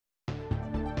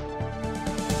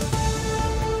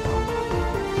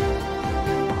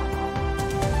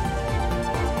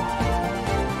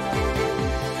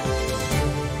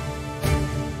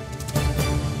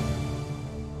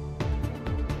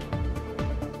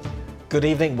Good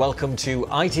evening, welcome to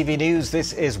ITV News.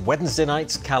 This is Wednesday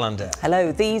night's calendar.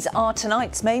 Hello, these are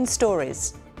tonight's main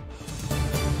stories.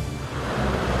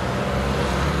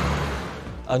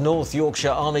 A North Yorkshire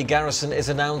Army garrison is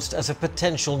announced as a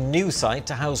potential new site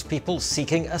to house people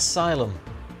seeking asylum.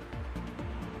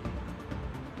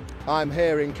 I'm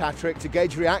here in Catterick to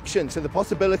gauge reaction to the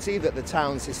possibility that the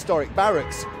town's historic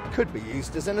barracks could be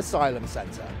used as an asylum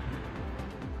centre.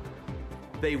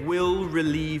 They will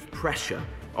relieve pressure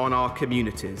on our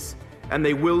communities, and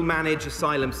they will manage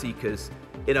asylum seekers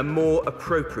in a more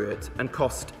appropriate and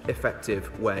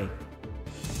cost-effective way.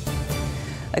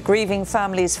 A grieving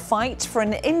family's fight for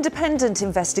an independent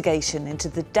investigation into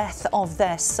the death of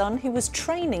their son who was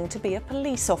training to be a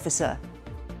police officer.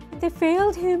 They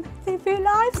failed him. They failed.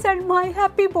 I've sent my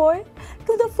happy boy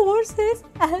to the forces,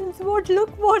 and look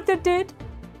what they did.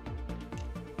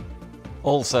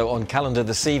 Also on calendar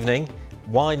this evening,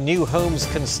 why new homes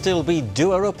can still be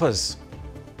doer-uppers.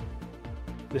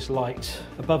 This light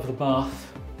above the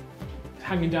bath is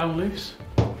hanging down loose.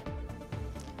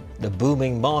 The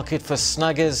booming market for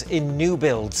snaggers in new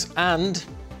builds, and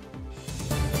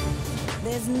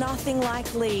there's nothing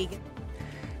like league.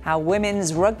 How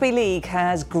Women's Rugby League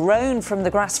has grown from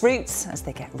the grassroots as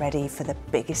they get ready for the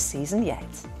biggest season yet.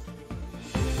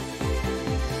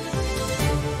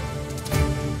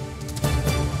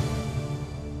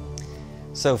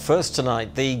 So first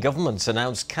tonight, the government's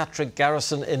announced Catterick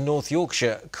Garrison in North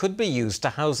Yorkshire could be used to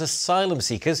house asylum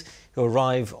seekers who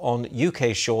arrive on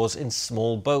UK shores in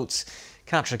small boats.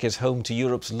 Catterick is home to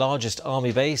Europe's largest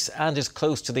army base and is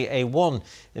close to the A1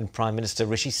 in Prime Minister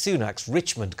Rishi Sunak's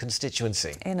Richmond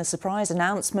constituency. In a surprise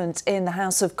announcement in the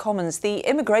House of Commons, the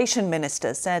Immigration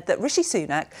Minister said that Rishi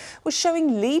Sunak was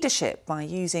showing leadership by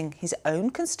using his own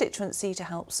constituency to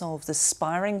help solve the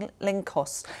spiralling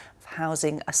costs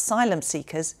housing asylum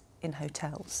seekers in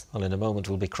hotels. Well, in a moment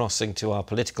we'll be crossing to our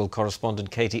political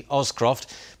correspondent Katie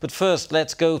Oscroft. But first,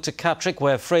 let's go to Catterick,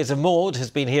 where Fraser Maud has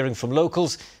been hearing from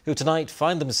locals who tonight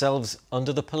find themselves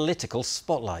under the political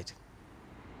spotlight.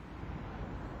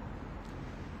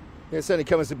 It certainly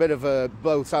comes as a bit of a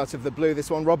bolt out of the blue,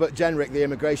 this one. Robert Jenrick, the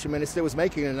Immigration Minister, was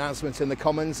making an announcement in the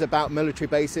Commons about military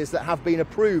bases that have been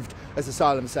approved as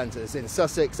asylum centres in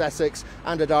Sussex, Essex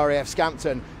and at RAF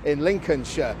Scampton in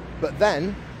Lincolnshire. But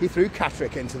then he threw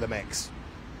Catterick into the mix.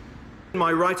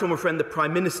 My right honourable friend, the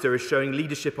Prime Minister, is showing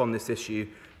leadership on this issue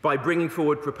by bringing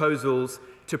forward proposals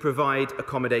to provide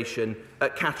accommodation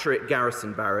at Catterick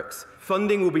Garrison Barracks.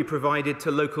 Funding will be provided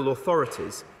to local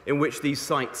authorities in which these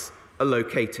sites are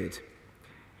located.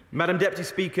 Madam Deputy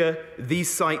Speaker, these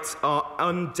sites are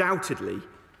undoubtedly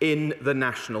in the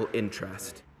national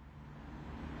interest.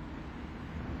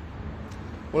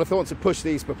 Well, if they want to push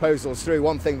these proposals through,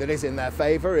 one thing that is in their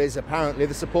favour is apparently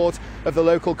the support of the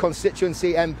local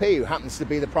constituency MP, who happens to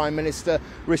be the Prime Minister,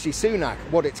 Rishi Sunak.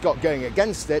 What it's got going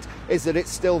against it is that it's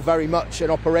still very much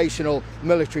an operational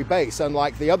military base,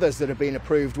 unlike the others that have been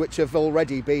approved, which have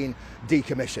already been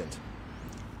decommissioned.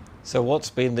 So what's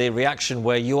been the reaction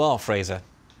where you are, Fraser?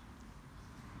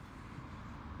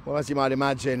 Well, as you might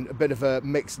imagine, a bit of a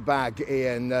mixed bag,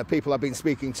 Ian. People I've been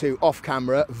speaking to off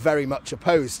camera very much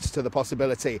opposed to the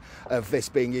possibility of this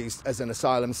being used as an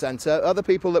asylum centre. Other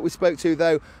people that we spoke to,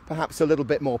 though, perhaps a little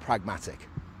bit more pragmatic.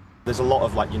 There's a lot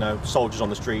of, soldiers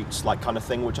on the streets, kind of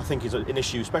thing, which I think is an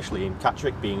issue, especially in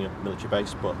Catterick, being a military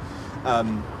base. But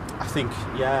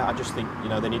I just think,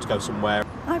 they need to go somewhere.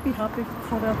 I'd be happy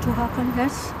for that to happen,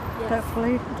 yes.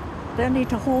 Definitely. They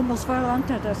need a home as well, aren't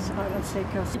they, the asylum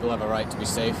seekers? People have a right to be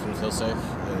safe and feel safe.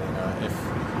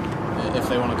 If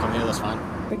they want to come here, that's fine.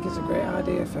 I think it's a great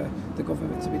idea for the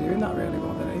government to be doing that, really,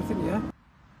 more than anything, yeah.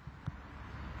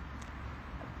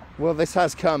 Well, this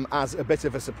has come as a bit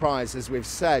of a surprise, as we've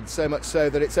said, so much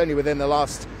so that it's only within the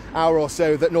last hour or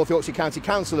so that North Yorkshire County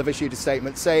Council have issued a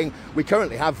statement saying we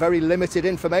currently have very limited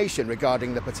information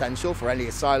regarding the potential for any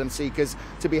asylum seekers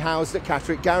to be housed at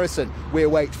Catterick Garrison. We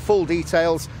await full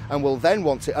details and will then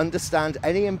want to understand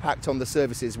any impact on the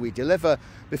services we deliver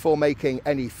before making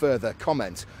any further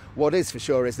comment. What is for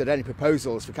sure is that any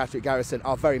proposals for Catterick Garrison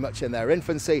are very much in their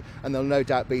infancy, and there'll no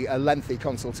doubt be a lengthy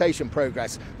consultation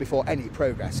progress before any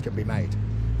progress can be made.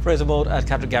 Fraser Maud at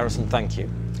Catterick Garrison, thank you.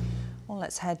 Well,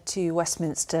 let's head to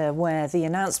Westminster, where the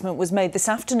announcement was made this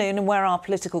afternoon and where our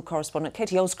political correspondent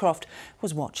Katie Oscroft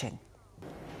was watching.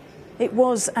 It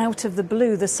was out of the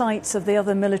blue. The sites of the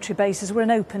other military bases were an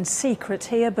open secret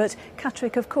here, but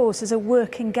Catterick, of course, is a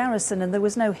working garrison and there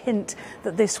was no hint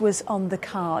that this was on the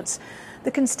cards.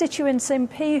 The constituents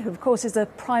MP, who of course is the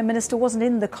Prime Minister, wasn't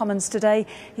in the Commons today.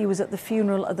 He was at the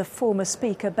funeral of the former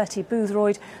Speaker, Betty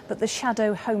Boothroyd, but the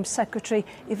Shadow Home Secretary,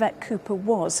 Yvette Cooper,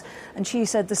 was. And she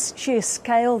said the sheer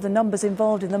scale, the numbers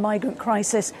involved in the migrant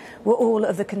crisis were all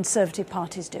of the Conservative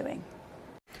Party's doing.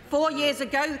 4 years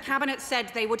ago, the Cabinet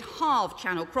said they would halve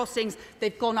channel crossings.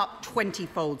 They've gone up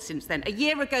 20-fold since then. A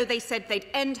year ago, they said they'd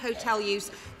end hotel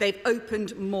use. They've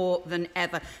opened more than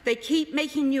ever. They keep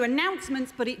making new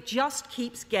announcements, but it just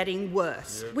keeps getting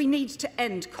worse. We need to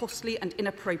end costly and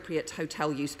inappropriate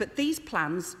hotel use, but these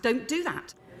plans don't do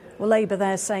that. Well, Labour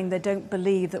there saying they don't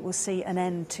believe that we'll see an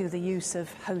end to the use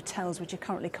of hotels, which are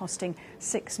currently costing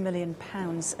 £6 million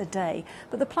a day.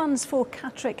 But the plans for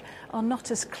Catterick are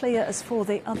not as clear as for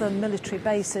the other military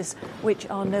bases, which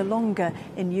are no longer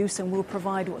in use and will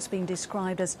provide what's being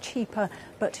described as cheaper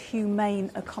but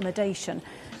humane accommodation.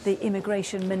 The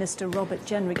Immigration Minister, Robert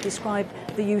Jenrick, described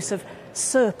the use of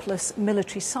surplus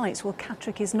military sites. Well,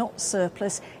 Catterick is not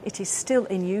surplus, it is still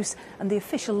in use, and the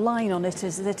official line on it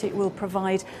is that it will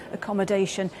provide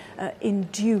accommodation in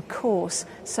due course.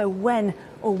 So when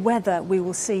or whether we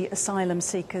will see asylum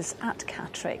seekers at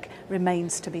Catterick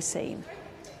remains to be seen.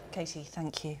 Katie,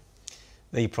 thank you.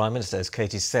 The Prime Minister, as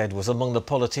Katie said, was among the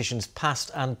politicians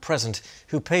past and present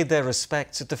who paid their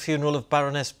respects at the funeral of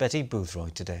Baroness Betty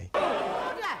Boothroyd today.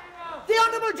 The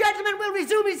honourable gentleman will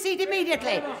resume his seat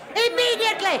immediately.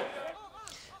 Immediately!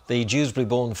 The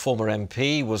Dewsbury-born former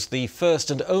MP was the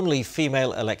first and only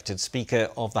female elected Speaker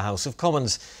of the House of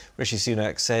Commons. Rishi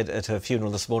Sunak said at her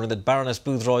funeral this morning that Baroness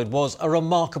Boothroyd was a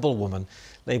remarkable woman.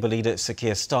 Labour leader Sir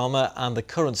Keir Starmer and the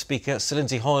current Speaker, Sir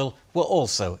Lindsay Hoyle, were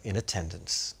also in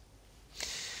attendance.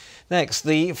 Next,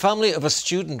 the family of a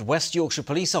student West Yorkshire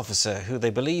police officer who they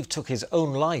believe took his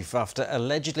own life after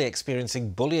allegedly experiencing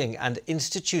bullying and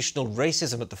institutional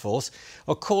racism at the force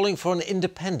are calling for an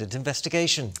independent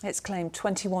investigation. It's claimed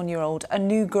 21-year-old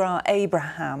Anugrah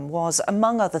Abraham was,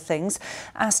 among other things,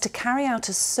 asked to carry out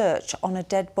a search on a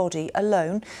dead body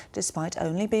alone, despite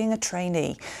only being a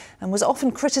trainee, and was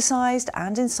often criticised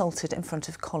and insulted in front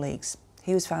of colleagues.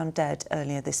 He was found dead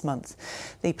earlier this month.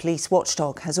 The police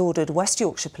watchdog has ordered West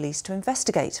Yorkshire Police to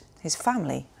investigate. His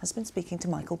family has been speaking to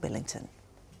Michael Billington.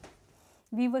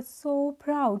 We were so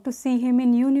proud to see him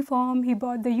in uniform. He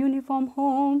brought the uniform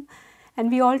home and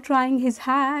we all trying his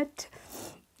hat.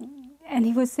 And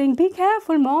he was saying, "Be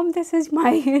careful, Mom, this is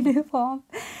my uniform."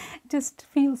 Just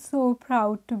feel so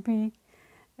proud to be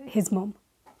his mom.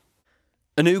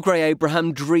 Anugrah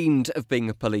Abraham dreamed of being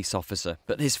a police officer,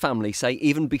 but his family say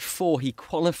even before he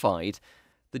qualified,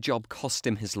 the job cost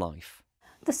him his life.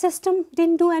 The system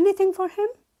didn't do anything for him.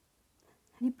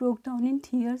 He broke down in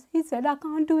tears. He said, "I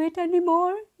can't do it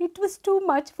anymore. It was too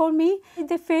much for me."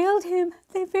 They failed him.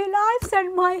 They failed. I've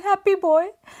sent my happy boy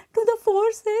to the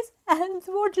forces and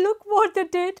look what they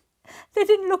did. They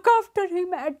didn't look after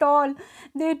him at all.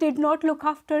 They did not look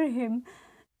after him.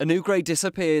 Anugrah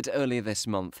disappeared earlier this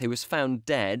month. He was found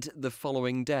dead the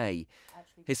following day.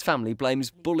 His family blames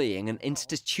bullying and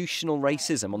institutional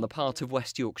racism on the part of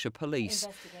West Yorkshire Police.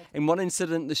 In one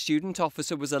incident, the student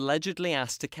officer was allegedly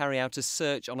asked to carry out a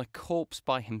search on a corpse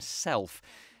by himself.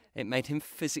 It made him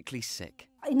physically sick.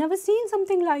 I never seen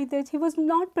something like this. He was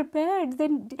not prepared.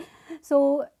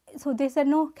 So they said,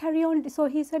 "No, carry on." So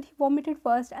he said he vomited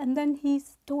first, and then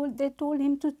they told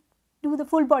him to do the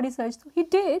full body search. So he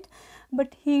did,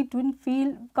 but he didn't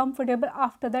feel comfortable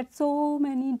after that. So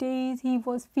many days he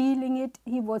was feeling it,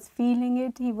 he was feeling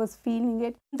it, he was feeling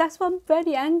it. That's why I'm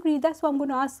very angry. That's why I'm going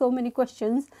to ask so many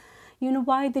questions. You know,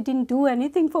 why they didn't do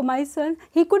anything for my son.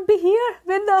 He could be here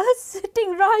with us,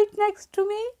 sitting right next to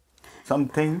me.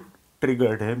 Something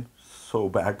triggered him so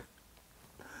bad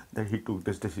that he took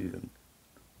this decision.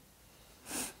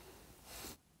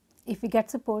 If he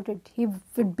gets supported, he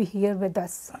would be here with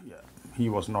us. Yeah. He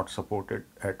was not supported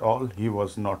at all. He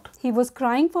was not. He was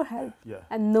crying for help, yeah.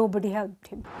 And nobody helped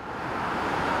him.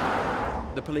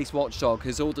 The police watchdog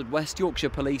has ordered West Yorkshire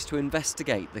Police to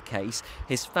investigate the case.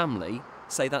 His family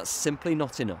say that's simply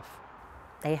not enough.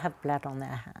 They have blood on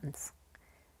their hands.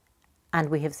 And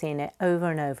we have seen it over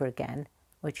and over again,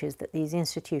 which is that these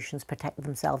institutions protect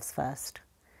themselves first.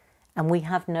 And we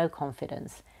have no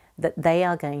confidence that they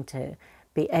are going to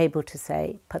be able to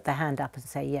say, put their hand up and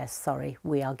say, "Yes, sorry,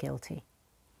 we are guilty."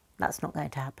 That's not going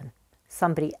to happen.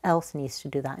 Somebody else needs to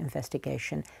do that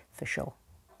investigation for sure.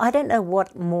 I don't know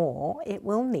what more it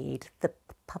will need the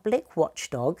public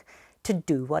watchdog to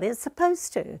do what it's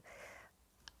supposed to.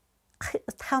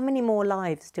 How many more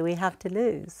lives do we have to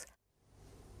lose?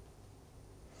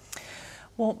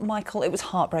 Well, Michael, it was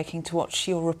heartbreaking to watch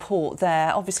your report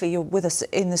there. Obviously, you're with us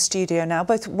in the studio now.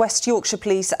 Both West Yorkshire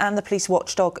Police and the police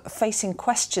watchdog facing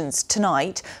questions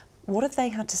tonight. What have they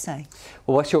had to say?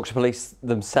 Well, West Yorkshire Police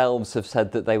themselves have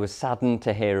said that they were saddened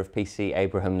to hear of PC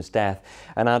Abraham's death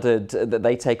and added that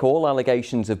they take all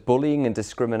allegations of bullying and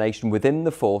discrimination within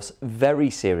the force very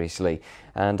seriously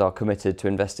and are committed to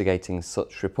investigating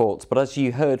such reports. But as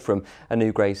you heard from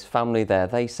Anu Gray's family there,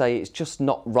 they say it's just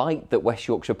not right that West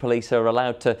Yorkshire Police are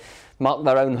allowed to mark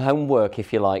their own homework,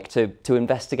 if you like, to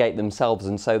investigate themselves.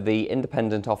 And so the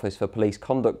Independent Office for Police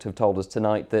Conduct have told us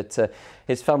tonight that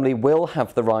his family will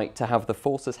have the right to have the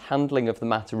force's handling of the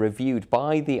matter reviewed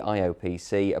by the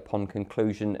IOPC upon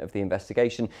conclusion of the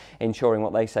investigation, ensuring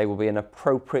what they say will be an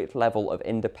appropriate level of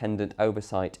independent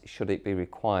oversight should it be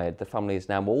required. The family is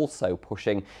now also pushing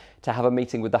to have a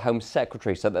meeting with the Home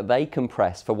Secretary so that they can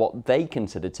press for what they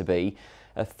consider to be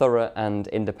a thorough and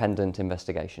independent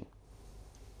investigation.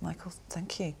 Michael,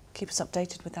 thank you. Keep us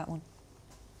updated with that one.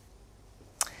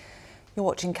 You're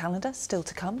watching Calendar, still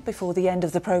to come before the end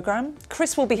of the programme.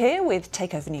 Chris will be here with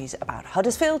takeover news about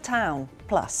Huddersfield Town.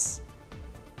 Plus,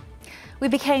 we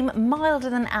became milder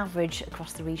than average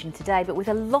across the region today, but with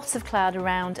a lot of cloud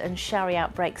around and showery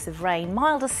outbreaks of rain.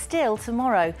 Milder still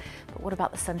tomorrow. But what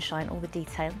about the sunshine? All the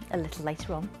detail a little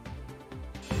later on.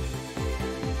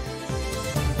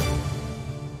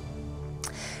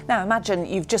 Now imagine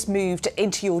you've just moved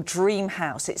into your dream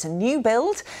house. It's a new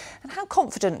build. And how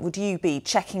confident would you be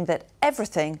checking that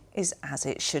everything is as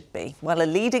it should be? Well, a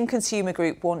leading consumer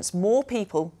group wants more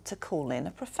people to call in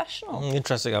a professional.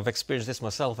 Interesting. I've experienced this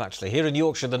myself, actually. Here in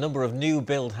Yorkshire, the number of new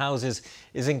build houses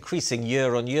is increasing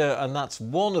year on year, and that's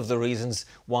one of the reasons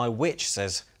why Which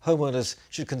says homeowners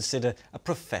should consider a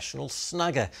professional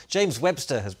snagger. James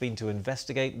Webster has been to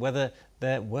investigate whether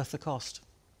they're worth the cost.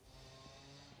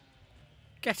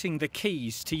 Getting the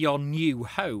keys to your new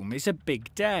home is a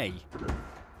big day.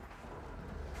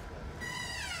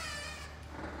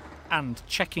 And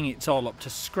checking it's all up to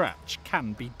scratch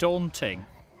can be daunting.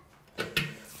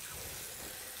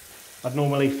 I'd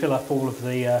normally fill up all of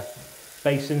the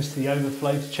basins to the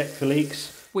overflow to check for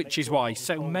leaks. Which is why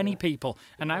so many people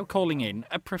are now calling in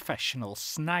a professional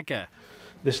snagger.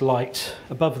 This light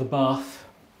above the bath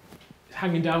is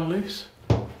hanging down loose.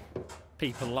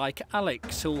 People like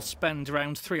Alex who'll spend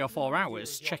around 3 or 4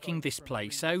 hours checking this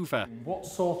place over. What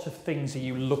sort of things are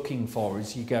you looking for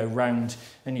as you go round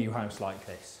a new house like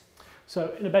this?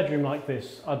 So in a bedroom like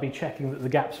this, I'd be checking that the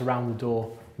gaps around the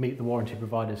door meet the warranty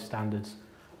provider's standards,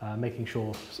 making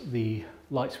sure the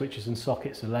light switches and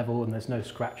sockets are level and there's no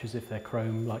scratches if they're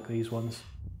chrome like these ones.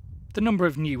 The number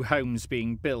of new homes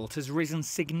being built has risen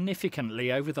significantly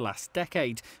over the last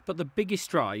decade, but the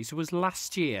biggest rise was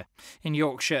last year. In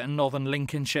Yorkshire and northern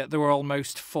Lincolnshire, there were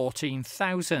almost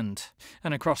 14,000.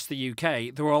 And across the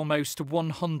UK, there were almost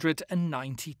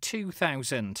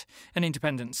 192,000. An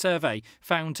independent survey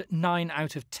found 9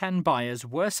 out of 10 buyers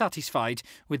were satisfied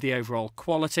with the overall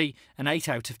quality and 8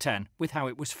 out of 10 with how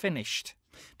it was finished.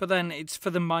 But then it's for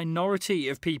the minority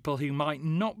of people who might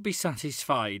not be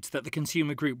satisfied that the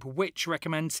consumer group Which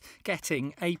recommends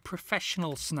getting a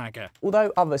professional snagger.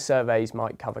 Although other surveys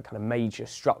might cover kind of major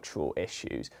structural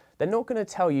issues, they're not going to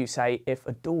tell you, say, if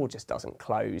a door just doesn't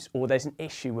close or there's an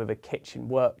issue with a kitchen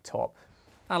worktop.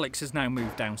 Alex has now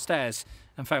moved downstairs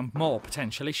and found more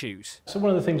potential issues. So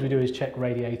one of the things we do is check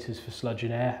radiators for sludge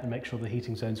and air and make sure the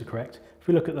heating zones are correct. If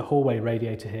we look at the hallway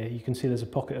radiator here, you can see there's a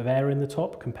pocket of air in the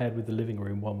top compared with the living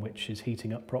room one, which is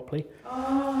heating up properly.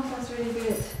 Oh, that's really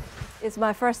good. It's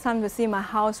my first time to see my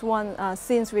house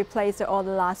since we placed it all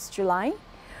last July.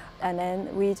 And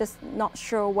then we just not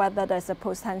sure whether there's a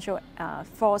potential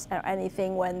fault or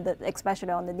anything especially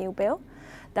on the new build.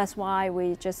 That's why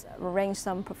we just arrange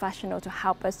some professional to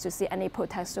help us to see any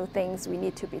potential things we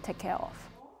need to be taken care of.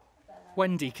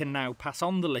 Wendy can now pass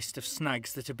on the list of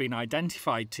snags that have been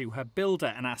identified to her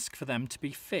builder and ask for them to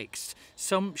be fixed.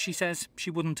 Some, she says, she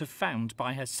wouldn't have found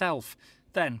by herself.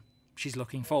 Then she's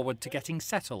looking forward to getting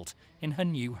settled in her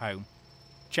new home.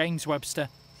 James Webster,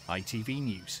 ITV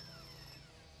News.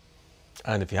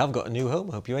 And if you have got a new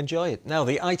home, I hope you enjoy it. Now,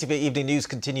 the ITV Evening News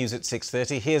continues at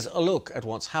 6:30. Here's a look at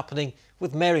what's happening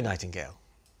with Mary Nightingale.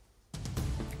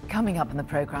 Coming up in the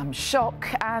programme, shock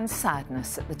and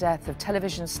sadness at the death of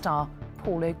television star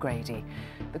Paul O'Grady.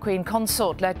 The Queen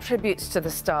Consort led tributes to the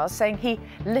star, saying he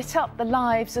lit up the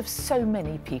lives of so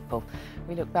many people.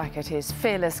 We look back at his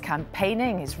fearless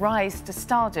campaigning, his rise to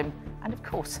stardom, and of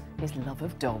course, his love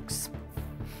of dogs.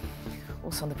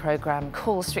 Also on the programme,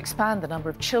 calls to expand the number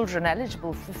of children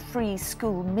eligible for free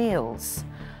school meals.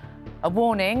 A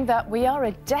warning that we are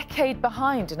a decade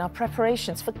behind in our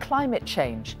preparations for climate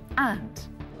change. And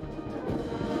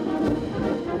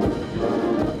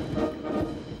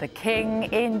The King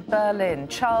in Berlin.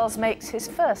 Charles makes his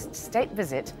first state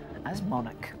visit as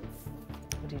monarch.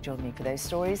 Would you join me for those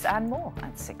stories and more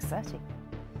at 6:30?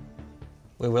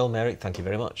 We will, Mary. Thank you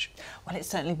very much. Well, it's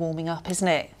certainly warming up, isn't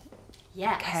it?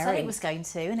 Yeah, I said Kerry. it was going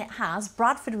to, and it has.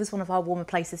 Bradford was one of our warmer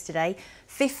places today.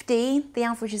 15, the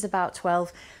average is about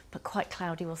 12, but quite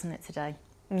cloudy, wasn't it, today?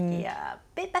 Yeah, a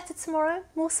bit better tomorrow,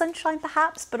 more sunshine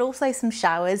perhaps, but also some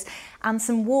showers and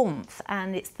some warmth.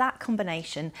 And it's that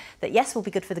combination that, yes, will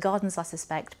be good for the gardens, I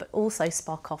suspect, but also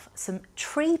spark off some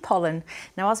tree pollen.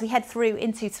 Now, as we head through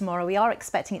into tomorrow, we are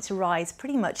expecting it to rise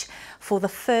pretty much for the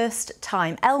first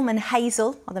time. Elm and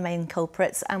hazel are the main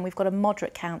culprits, and we've got a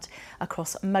moderate count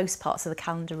across most parts of the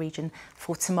Calendar region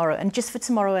for tomorrow. And just for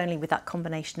tomorrow only, with that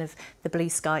combination of the blue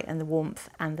sky and the warmth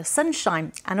and the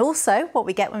sunshine. And also what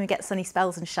we get when we get sunny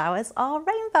spells and showers are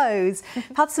rainbows.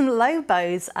 I've had some low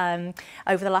bows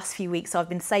over the last few weeks, so I've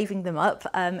been saving them up.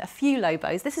 A few low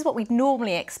bows. This is what we'd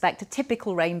normally expect, a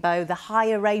typical rainbow, the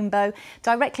higher rainbow.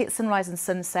 Directly at sunrise and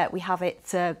sunset, we have it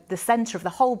the centre of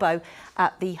the whole bow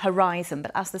at the horizon.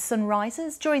 But as the sun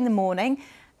rises during the morning,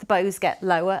 the bows get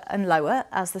lower and lower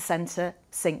as the centre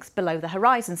sinks below the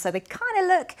horizon. So they kind of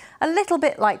look a little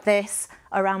bit like this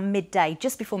around midday,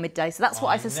 just before midday. So that's what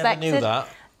I suspected. Never knew that.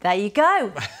 There you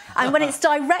go. And when it's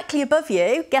directly above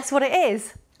you, guess what it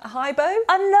is? A high bow?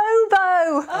 A no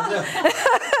bow. Oh.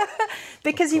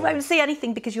 Because you won't see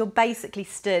anything, because you're basically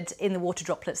stood in the water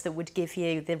droplets that would give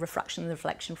you the refraction and the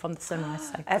reflection from the sunrise.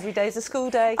 So. Every day's a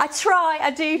school day. I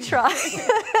do try.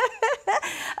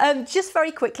 Just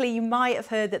very quickly, you might have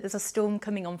heard that there's a storm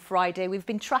coming on Friday. We've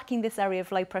been tracking this area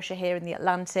of low pressure here in the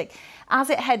Atlantic.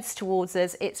 As it heads towards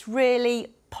us, it's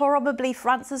really probably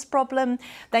France's problem.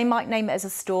 They might name it as a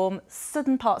storm.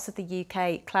 Southern parts of the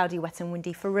UK, cloudy, wet and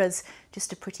windy. For us,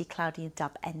 just a pretty cloudy and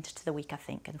damp end to the week, I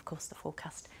think. And of course, the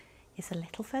forecast is a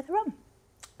little further on.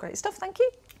 Great stuff, thank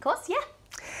you. Of course, yeah.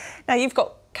 Now, you've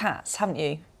got cats, haven't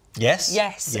you? Yes.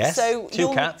 Yes. Yes. So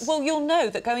Two cats. Well, you'll know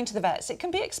that going to the vets, it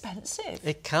can be expensive.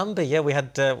 It can be, yeah. We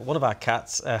had one of our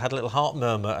cats had a little heart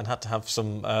murmur and had to have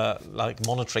some like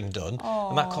monitoring done,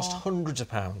 and that cost hundreds of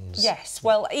pounds. Yes.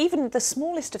 Well, even the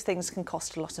smallest of things can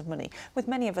cost a lot of money. With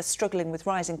many of us struggling with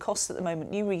rising costs at the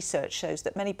moment, new research shows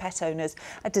that many pet owners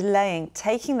are delaying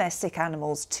taking their sick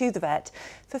animals to the vet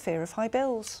for fear of high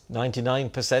bills.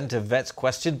 99% of vets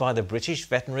questioned by the British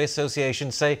Veterinary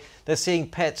Association say they're seeing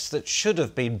pets that should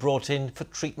have been brought in for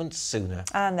treatment sooner.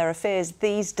 And there are fears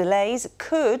these delays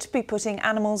could be putting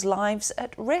animals' lives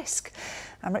at risk.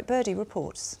 Amrit Birdie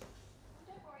reports.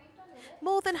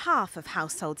 More than half of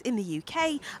households in the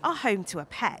UK are home to a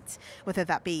pet, whether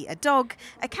that be a dog,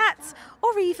 a cat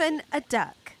or even a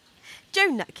duck. Jo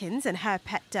Nutkins and her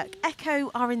pet duck Echo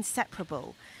are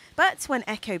inseparable. But when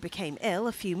Echo became ill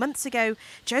a few months ago,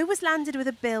 Jo was landed with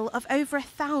a bill of over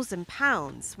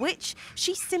 £1,000, which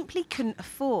she simply couldn't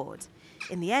afford.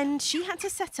 In the end, she had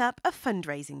to set up a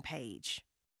fundraising page.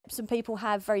 Some people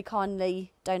have very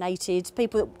kindly donated.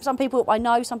 Some people that I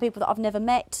know, some people that I've never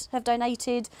met have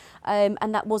donated, and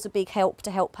that was a big help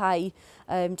to help pay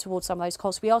towards some of those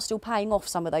costs. We are still paying off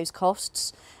some of those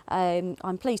costs.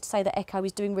 I'm pleased to say that Echo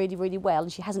is doing really, really well,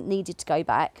 and she hasn't needed to go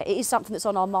back. It is something that's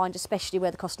on our mind, especially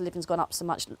where the cost of living's gone up so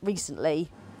much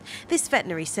recently. This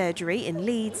veterinary surgery in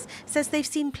Leeds says they've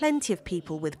seen plenty of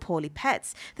people with poorly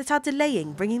pets that are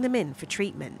delaying bringing them in for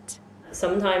treatment.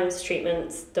 Sometimes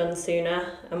treatment's done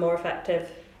sooner and more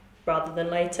effective rather than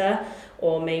later,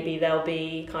 or maybe they'll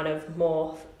be kind of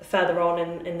more further on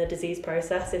in the disease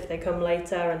process if they come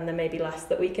later, and there may be less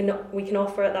that we can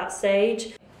offer at that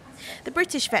stage. The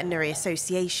British Veterinary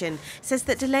Association says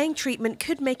that delaying treatment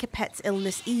could make a pet's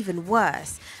illness even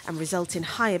worse and result in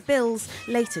higher bills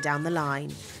later down the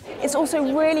line. It's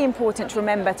also really important to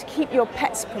remember to keep your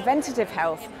pet's preventative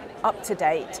health up to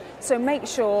date. So make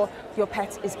sure your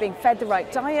pet is being fed the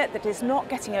right diet, that it's not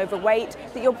getting overweight,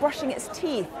 that you're brushing its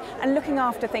teeth and looking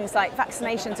after things like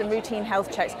vaccinations and routine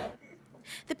health checks.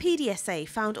 The PDSA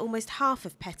found almost half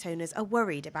of pet owners are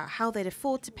worried about how they'd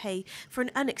afford to pay for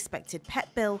an unexpected pet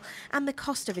bill, and the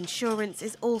cost of insurance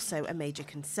is also a major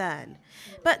concern.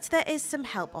 But there is some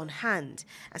help on hand,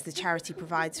 as the charity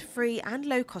provides free and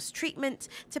low-cost treatment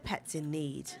to pets in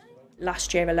need.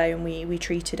 Last year alone, we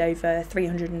treated over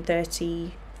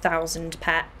 330,000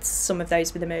 pets, some of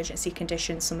those with emergency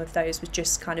conditions, some of those with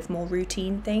just kind of more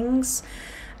routine things.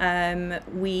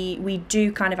 We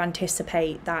do kind of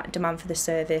anticipate that demand for the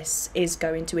service is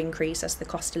going to increase as the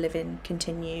cost of living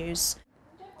continues.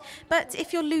 But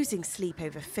if you're losing sleep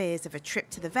over fears of a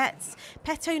trip to the vets,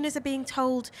 pet owners are being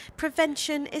told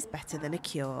prevention is better than a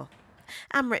cure.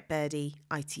 Amrit Birdie,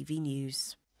 ITV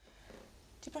News.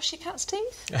 Do you brush your cat's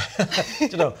teeth? Do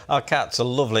you know, our cats are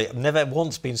lovely. I've never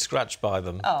once been scratched by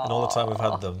them in all the time we've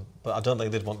had them, but I don't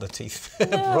think they'd want their teeth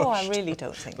brushed. No, I really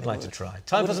don't think I'd like to try.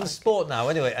 Time for some sport now,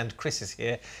 anyway, and Chris is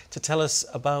here to tell us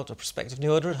about a prospective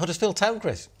new owner at Huddersfield Town,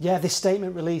 Chris. Yeah, this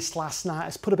statement released last night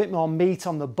has put a bit more meat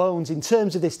on the bones in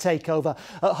terms of this takeover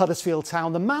at Huddersfield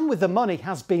Town. The man with the money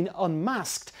has been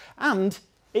unmasked, and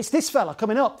it's this fella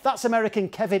coming up. That's American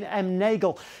Kevin M.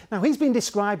 Nagel. Now, he's been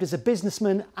described as a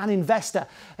businessman and investor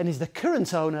and is the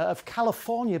current owner of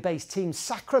California-based team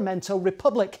Sacramento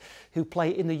Republic, who play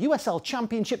in the USL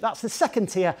Championship. That's the second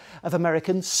tier of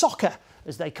American soccer,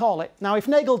 as they call it. Now, if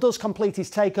Nagel does complete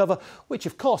his takeover, which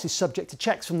of course is subject to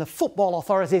checks from the football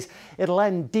authorities, it'll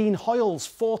end Dean Hoyle's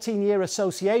 14-year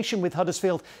association with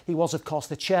Huddersfield. He was, of course,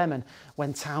 the chairman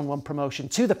when Town won promotion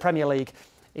to the Premier League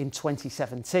in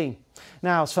 2017.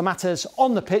 Now, as for matters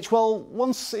on the pitch, well,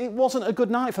 once it wasn't a good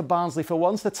night for Barnsley for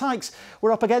once. The Tykes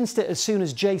were up against it as soon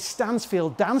as Jay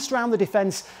Stansfield danced round the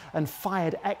defence and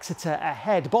fired Exeter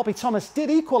ahead. Bobby Thomas did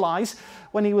equalise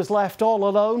when he was left all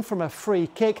alone from a free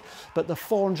kick, but the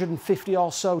 450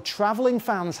 or so travelling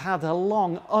fans had a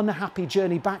long, unhappy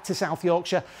journey back to South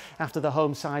Yorkshire after the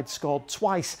home side scored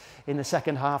twice in the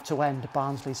second half to end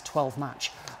Barnsley's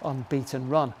 12-match unbeaten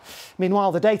run.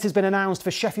 Meanwhile, the date has been announced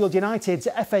for Sheffield United's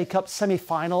FA Cup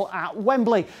semi-final at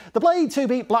Wembley. The Blades, who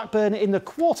beat Blackburn in the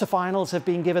quarter-finals, have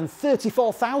been given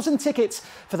 34,000 tickets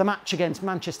for the match against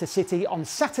Manchester City on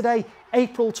Saturday,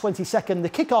 April 22nd. The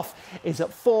kick-off is at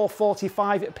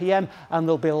 4:45 p.m. and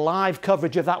there'll be live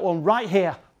coverage of that one right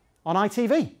here on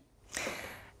ITV.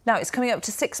 Now, it's coming up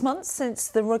to 6 months since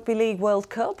the Rugby League World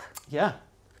Cup. Yeah.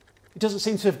 It doesn't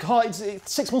seem to have got...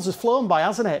 6 months has flown by,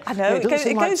 hasn't it? I know, it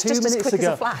goes just as quick as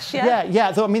a flash, yeah.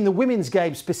 Yeah. Though, I mean, the women's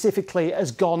game specifically has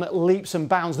gone leaps and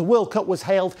bounds. The World Cup was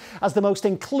hailed as the most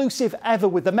inclusive ever,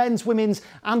 with the men's, women's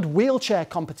and wheelchair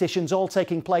competitions all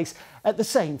taking place at the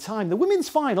same time. The women's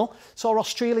final saw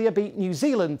Australia beat New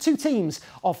Zealand, two teams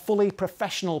of fully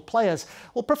professional players.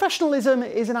 Well, professionalism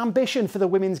is an ambition for the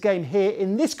women's game here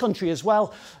in this country as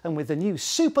well. And with the new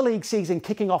Super League season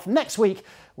kicking off next week,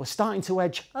 we're starting to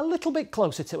edge a little bit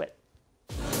closer to it.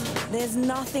 There's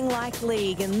nothing like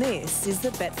league, and this is the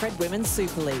Betfred Women's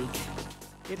Super League.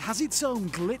 It has its own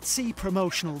glitzy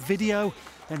promotional video,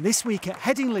 and this week at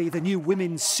Headingley, the new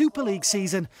Women's Super League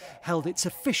season held its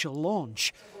official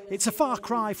launch. It's a far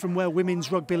cry from where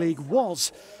Women's Rugby League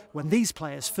was when these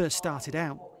players first started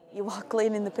out. You were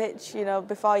cleaning the pitch, you know,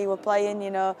 before you were playing, you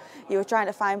know, you were trying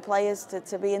to find players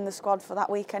to be in the squad for that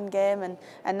weekend game,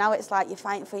 and now it's like you're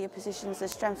fighting for your positions,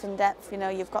 there's strength and depth, you know,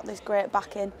 you've got this great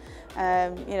backing,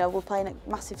 you know, we're playing at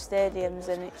massive stadiums,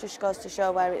 and it just goes to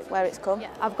show where it's come. Yeah,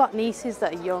 I've got nieces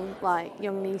that are young, like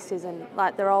young nieces, and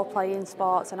like they're all playing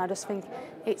sports, and I just think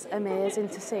it's amazing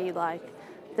to see like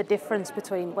the difference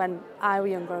between when I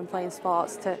was younger and playing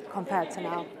sports compared to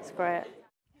now. It's great.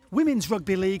 Women's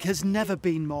Rugby League has never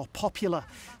been more popular.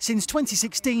 Since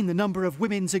 2016, the number of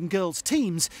women's and girls'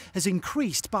 teams has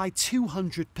increased by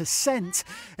 200%.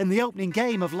 And the opening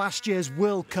game of last year's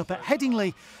World Cup at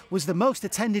Headingley was the most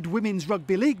attended Women's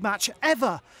Rugby League match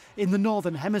ever in the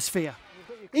Northern Hemisphere.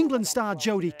 England star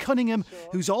Jodie Cunningham,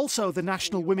 who's also the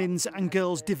National Women's and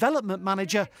Girls Development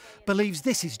Manager, believes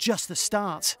this is just the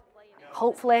start.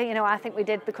 Hopefully, you know, I think we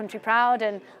did the country proud,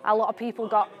 and a lot of people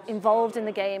got involved in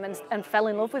the game and fell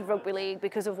in love with rugby league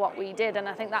because of what we did, and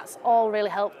I think that's all really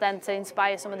helped then to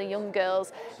inspire some of the young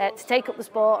girls to take up the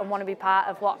sport and want to be part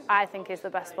of what I think is the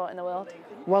best sport in the world.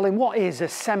 Well, in what is a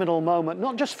seminal moment,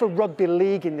 not just for rugby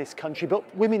league in this country,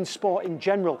 but women's sport in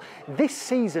general, this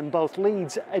season both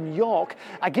Leeds and York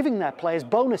are giving their players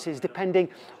bonuses depending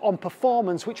on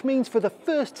performance, which means for the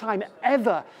first time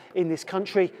ever in this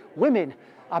country, women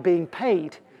are being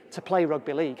paid to play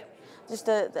rugby league. Just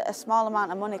a small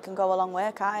amount of money can go a long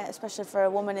way, can't it? Especially for a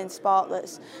woman in sport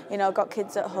that's, you know, got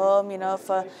kids at home, you know,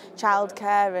 for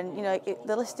childcare, and you know,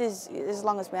 the list is as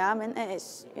long as my arm, isn't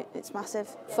it? It's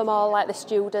massive. For more like the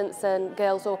students and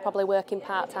girls who are probably working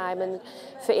part-time and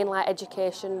fitting like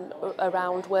education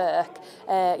around work,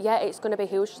 yeah, it's going to be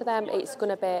huge to them. It's going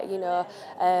to be, you know,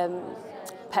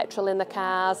 petrol in the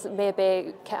cars,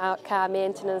 maybe car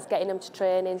maintenance, getting them to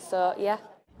training, so yeah.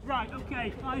 Right,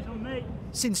 OK, eyes on me.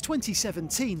 Since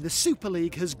 2017, the Super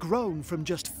League has grown from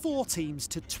just 4 teams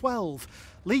to 12.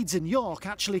 Leeds and York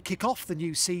actually kick off the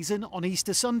new season on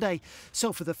Easter Sunday,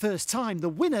 so for the first time, the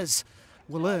winners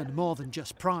will earn more than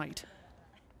just pride.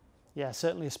 Yeah,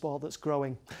 certainly a sport that's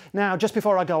growing. Now, just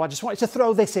before I go, I just wanted to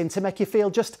throw this in to make you feel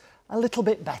just a little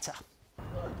bit better.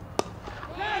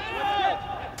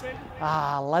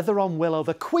 Ah, Leather on Willow,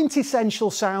 the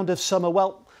quintessential sound of summer.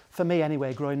 Well, for me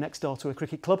anyway, growing next door to a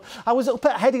cricket club. I was up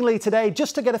at Headingley today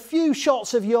just to get a few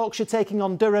shots of Yorkshire taking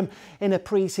on Durham in a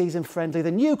pre-season friendly.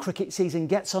 The new cricket season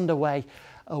gets underway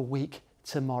a week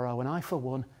tomorrow, and I, for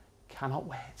one, cannot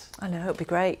wait. I know, it'll be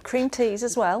great. Cream teas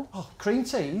as well. Oh, cream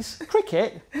teas?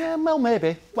 Cricket? Yeah, well,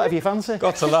 maybe. Whatever you fancy.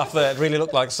 Got to laugh there. It really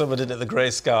looked like summer, didn't it? The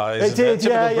grey skies. It did,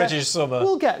 Typical British summer.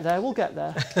 We'll get there, we'll get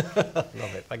there.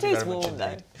 Love it. Thank you very much indeed.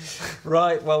 Though.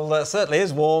 Right, well, certainly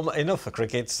is warm enough for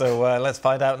cricket, so let's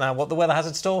find out now what the weather has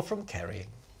in store from Kerry.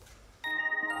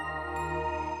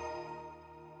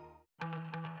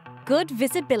 Good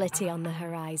visibility on the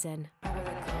horizon.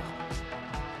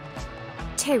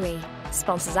 TUI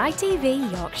sponsors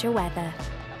ITV Yorkshire weather.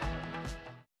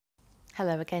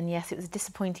 Hello again. Yes, it was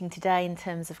disappointing today in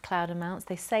terms of cloud amounts.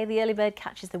 They say the early bird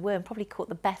catches the worm, probably caught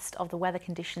the best of the weather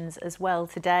conditions as well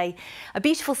today. A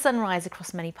beautiful sunrise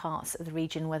across many parts of the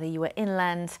region, whether you were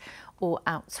inland or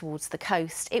out towards the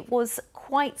coast. It was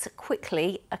quite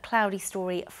quickly a cloudy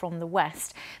story from the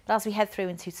west, but as we head through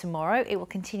into tomorrow, it will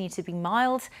continue to be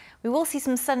mild. We will see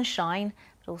some sunshine,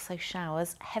 but also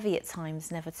showers, heavy at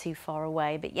times, never too far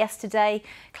away. But yesterday,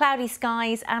 cloudy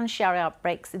skies and shower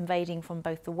outbreaks invading from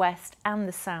both the west and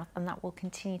the south, and that will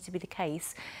continue to be the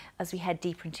case as we head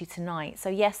deeper into tonight. So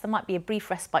yes, there might be a brief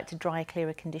respite to drier,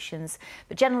 clearer conditions,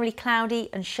 but generally cloudy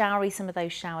and showery, some of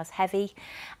those showers heavy,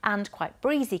 and quite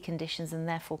breezy conditions and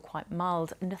therefore quite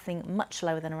mild, nothing much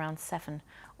lower than around 7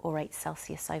 or 8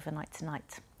 Celsius overnight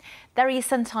tonight. There are your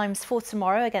sun times for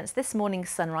tomorrow against this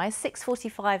morning's sunrise,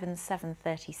 6:45 and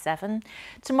 7:37.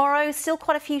 Tomorrow, still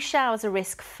quite a few showers a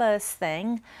risk first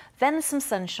thing, then some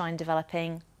sunshine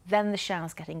developing, then the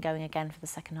showers getting going again for the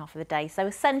second half of the day. So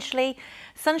essentially,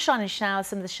 sunshine and showers,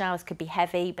 some of the showers could be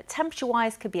heavy, but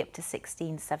temperature-wise could be up to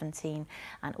 16, 17,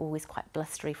 and always quite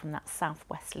blustery from that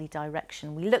southwesterly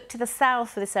direction. We look to the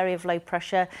south for this area of low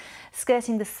pressure,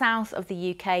 skirting the south of the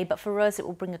UK, but for us it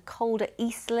will bring a colder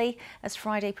easterly as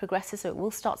Friday progresses, so it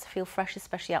will start to feel fresh,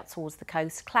 especially out towards the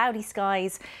coast. Cloudy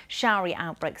skies, showery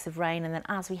outbreaks of rain, and then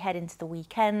as we head into the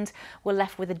weekend, we're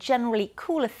left with a generally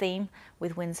cooler theme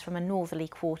with winds from a northerly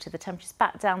quarter. The temperatures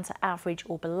back down to average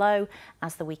or below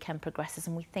as the weekend progresses,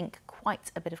 and we think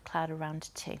quite a bit of cloud around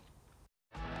too.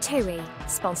 TUI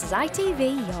sponsors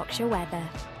ITV Yorkshire weather.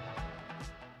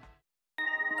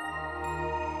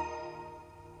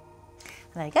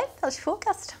 There you go, that's your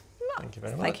forecast. Thank you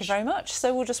very much. Thank you very much.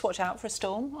 So we'll just watch out for a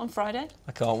storm on Friday.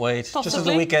 I can't wait. Possibly. Just as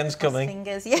the weekend's coming.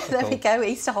 Fingers. Yeah, there we go,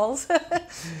 Easter holes.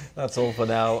 That's all for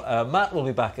now. Matt will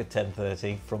be back at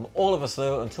 10:30. From all of us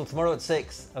though, until tomorrow at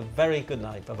 6, a very good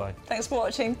night. Bye-bye. Thanks for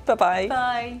watching. Bye-bye.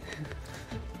 Bye.